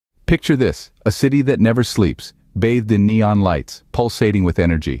Picture this, a city that never sleeps, bathed in neon lights, pulsating with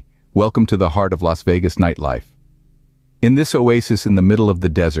energy. Welcome to the heart of Las Vegas nightlife. In this oasis in the middle of the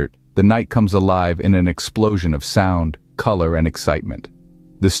desert, the night comes alive in an explosion of sound, color, and excitement.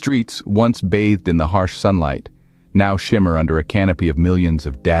 The streets, once bathed in the harsh sunlight, now shimmer under a canopy of millions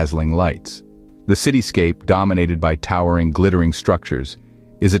of dazzling lights. The cityscape, dominated by towering, glittering structures,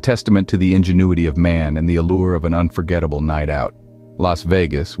 is a testament to the ingenuity of man and the allure of an unforgettable night out. Las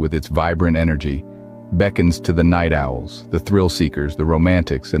Vegas, with its vibrant energy, beckons to the night owls, the thrill-seekers, the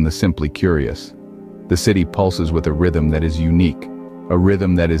romantics, and the simply curious. The city pulses with a rhythm that is unique, a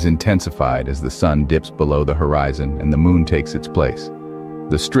rhythm that is intensified as the sun dips below the horizon and the moon takes its place.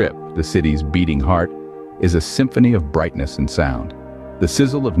 The Strip, the city's beating heart, is a symphony of brightness and sound. The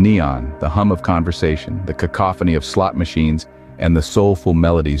sizzle of neon, the hum of conversation, the cacophony of slot machines, and the soulful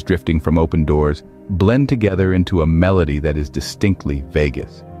melodies drifting from open doors blend together into a melody that is distinctly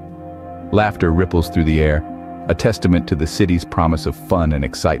Vegas. Laughter ripples through the air, a testament to the city's promise of fun and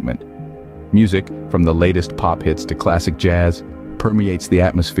excitement. Music, from the latest pop hits to classic jazz, permeates the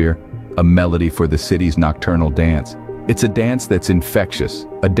atmosphere, a melody for the city's nocturnal dance. It's a dance that's infectious,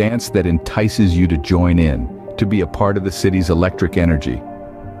 a dance that entices you to join in, to be a part of the city's electric energy.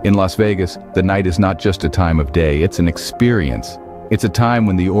 In Las Vegas, the night is not just a time of day, it's an experience. It's a time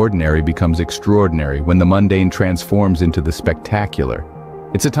when the ordinary becomes extraordinary, when the mundane transforms into the spectacular.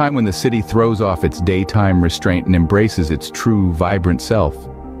 It's a time when the city throws off its daytime restraint and embraces its true, vibrant self.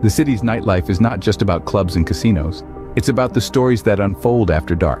 The city's nightlife is not just about clubs and casinos. It's about the stories that unfold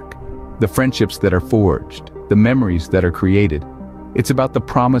after dark, the friendships that are forged, the memories that are created. It's about the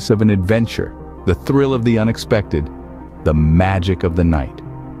promise of an adventure, the thrill of the unexpected, the magic of the night.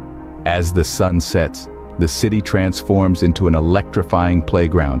 As the sun sets, the city transforms into an electrifying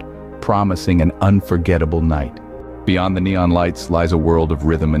playground, promising an unforgettable night. Beyond the neon lights lies a world of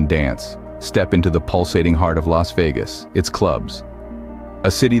rhythm and dance. Step into the pulsating heart of Las Vegas, its clubs.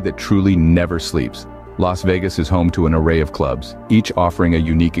 A city that truly never sleeps, Las Vegas is home to an array of clubs, each offering a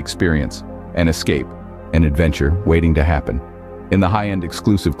unique experience, an escape, an adventure waiting to happen. In the high-end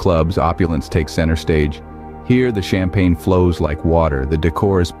exclusive clubs, opulence takes center stage. Here, the champagne flows like water, the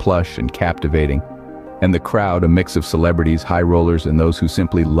decor is plush and captivating, and the crowd a mix of celebrities, high rollers, and those who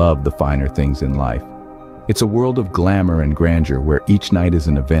simply love the finer things in life. It's a world of glamour and grandeur where each night is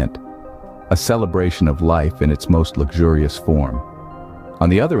an event, a celebration of life in its most luxurious form. On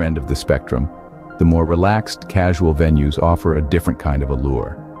the other end of the spectrum, the more relaxed, casual venues offer a different kind of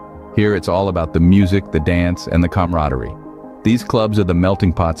allure. Here it's all about the music, the dance, and the camaraderie. These clubs are the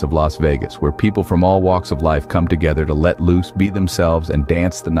melting pots of Las Vegas, where people from all walks of life come together to let loose, be themselves, and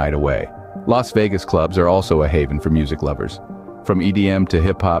dance the night away. Las Vegas clubs are also a haven for music lovers. From EDM to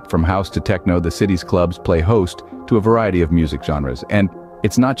hip-hop, from house to techno, the city's clubs play host to a variety of music genres. And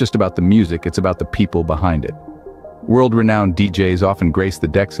it's not just about the music, it's about the people behind it. World-renowned DJs often grace the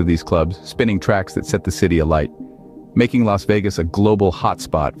decks of these clubs, spinning tracks that set the city alight, making Las Vegas a global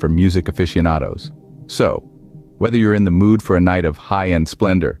hotspot for music aficionados. So, whether you're in the mood for a night of high-end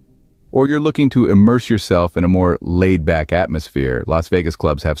splendor, or you're looking to immerse yourself in a more laid-back atmosphere, Las Vegas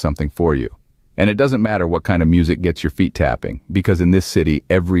clubs have something for you. And it doesn't matter what kind of music gets your feet tapping, because in this city,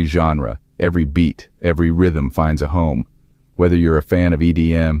 every genre, every beat, every rhythm finds a home. Whether you're a fan of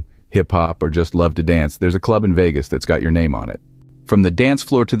EDM, hip-hop, or just love to dance, there's a club in Vegas that's got your name on it. From the dance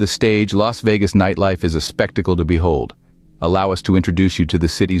floor to the stage, Las Vegas nightlife is a spectacle to behold. Allow us to introduce you to the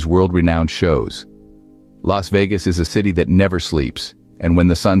city's world-renowned shows. Las Vegas is a city that never sleeps, and when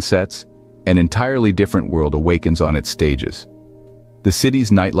the sun sets, an entirely different world awakens on its stages. The city's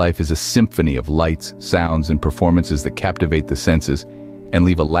nightlife is a symphony of lights, sounds, and performances that captivate the senses and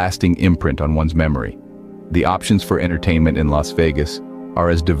leave a lasting imprint on one's memory. The options for entertainment in Las Vegas are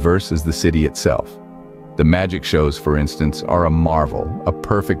as diverse as the city itself. The magic shows, for instance, are a marvel, a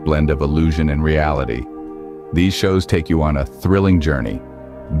perfect blend of illusion and reality. These shows take you on a thrilling journey,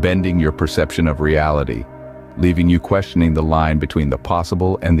 bending your perception of reality, leaving you questioning the line between the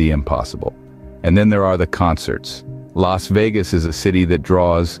possible and the impossible. And then there are the concerts. Las Vegas is a city that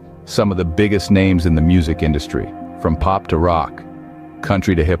draws some of the biggest names in the music industry, from pop to rock,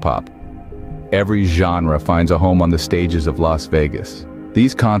 country to hip-hop. Every genre finds a home on the stages of Las Vegas.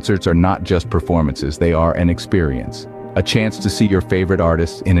 These concerts are not just performances, they are an experience, a chance to see your favorite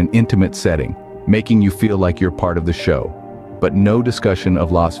artists in an intimate setting, making you feel like you're part of the show. But no discussion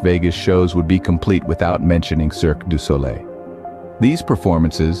of Las Vegas shows would be complete without mentioning Cirque du Soleil. These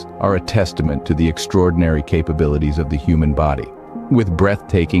performances are a testament to the extraordinary capabilities of the human body. With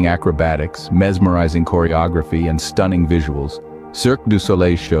breathtaking acrobatics, mesmerizing choreography, and stunning visuals, Cirque du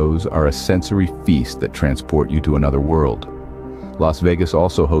Soleil shows are a sensory feast that transport you to another world. Las Vegas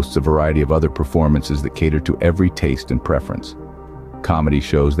also hosts a variety of other performances that cater to every taste and preference. Comedy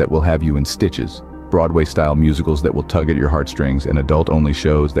shows that will have you in stitches, Broadway-style musicals that will tug at your heartstrings, and adult-only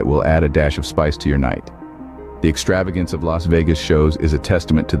shows that will add a dash of spice to your night. The extravagance of Las Vegas shows is a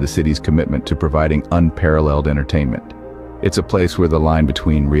testament to the city's commitment to providing unparalleled entertainment. It's a place where the line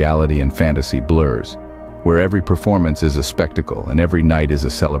between reality and fantasy blurs, where every performance is a spectacle and every night is a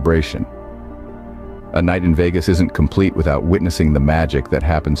celebration. A night in Vegas isn't complete without witnessing the magic that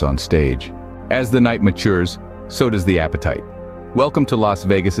happens on stage. As the night matures, so does the appetite. Welcome to Las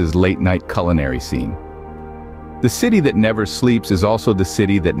Vegas's late-night culinary scene. The city that never sleeps is also the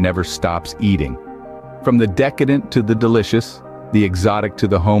city that never stops eating. From the decadent to the delicious, the exotic to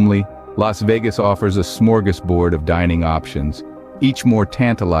the homely, Las Vegas offers a smorgasbord of dining options, each more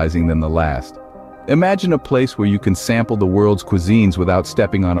tantalizing than the last. Imagine a place where you can sample the world's cuisines without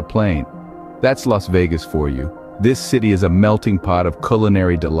stepping on a plane. That's Las Vegas for you. This city is a melting pot of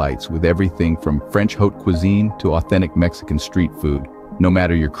culinary delights with everything from French haute cuisine to authentic Mexican street food. No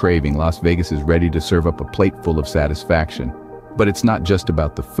matter your craving, Las Vegas is ready to serve up a plate full of satisfaction. But it's not just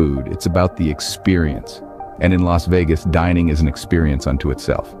about the food, it's about the experience. And in Las Vegas, dining is an experience unto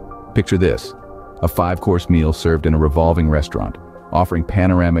itself. Picture this, a 5-course meal served in a revolving restaurant, offering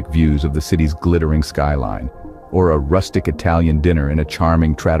panoramic views of the city's glittering skyline, or a rustic Italian dinner in a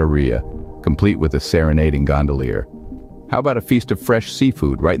charming trattoria, complete with a serenading gondolier. How about a feast of fresh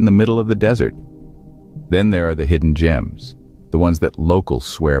seafood right in the middle of the desert? Then there are the hidden gems, the ones that locals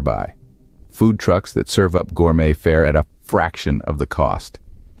swear by. Food trucks that serve up gourmet fare at a fraction of the cost.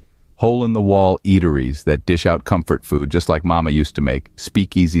 Hole-in-the-wall eateries that dish out comfort food just like Mama used to make,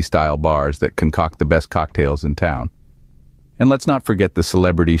 speakeasy-style bars that concoct the best cocktails in town. And let's not forget the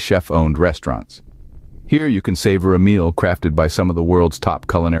celebrity chef-owned restaurants. Here you can savor a meal crafted by some of the world's top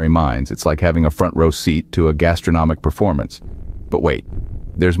culinary minds. It's like having a front-row seat to a gastronomic performance. But wait,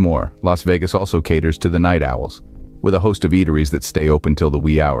 there's more. Las Vegas also caters to the night owls, with a host of eateries that stay open till the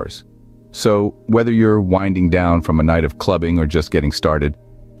wee hours. So, whether you're winding down from a night of clubbing or just getting started,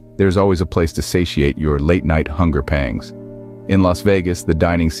 there's always a place to satiate your late-night hunger pangs. In Las Vegas, the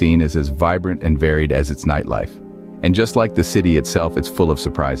dining scene is as vibrant and varied as its nightlife. And just like the city itself, it's full of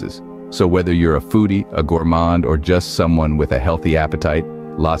surprises. So whether you're a foodie, a gourmand, or just someone with a healthy appetite,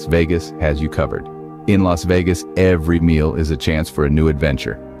 Las Vegas has you covered. In Las Vegas, every meal is a chance for a new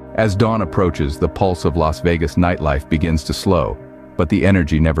adventure. As dawn approaches, the pulse of Las Vegas nightlife begins to slow, but the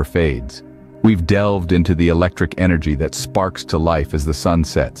energy never fades. We've delved into the electric energy that sparks to life as the sun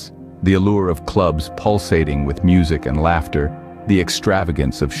sets, the allure of clubs pulsating with music and laughter, the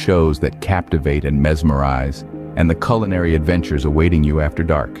extravagance of shows that captivate and mesmerize, and the culinary adventures awaiting you after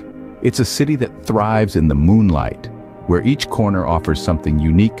dark. It's a city that thrives in the moonlight, where each corner offers something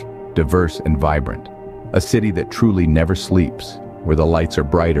unique, diverse, and vibrant. A city that truly never sleeps, where the lights are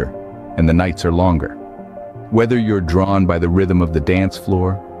brighter and the nights are longer. Whether you're drawn by the rhythm of the dance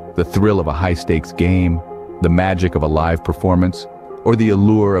floor, the thrill of a high-stakes game, the magic of a live performance, or the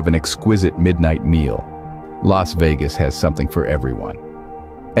allure of an exquisite midnight meal, Las Vegas has something for everyone.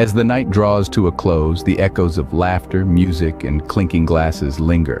 As the night draws to a close, the echoes of laughter, music, and clinking glasses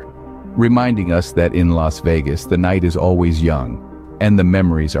linger, reminding us that in Las Vegas, the night is always young, and the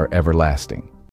memories are everlasting.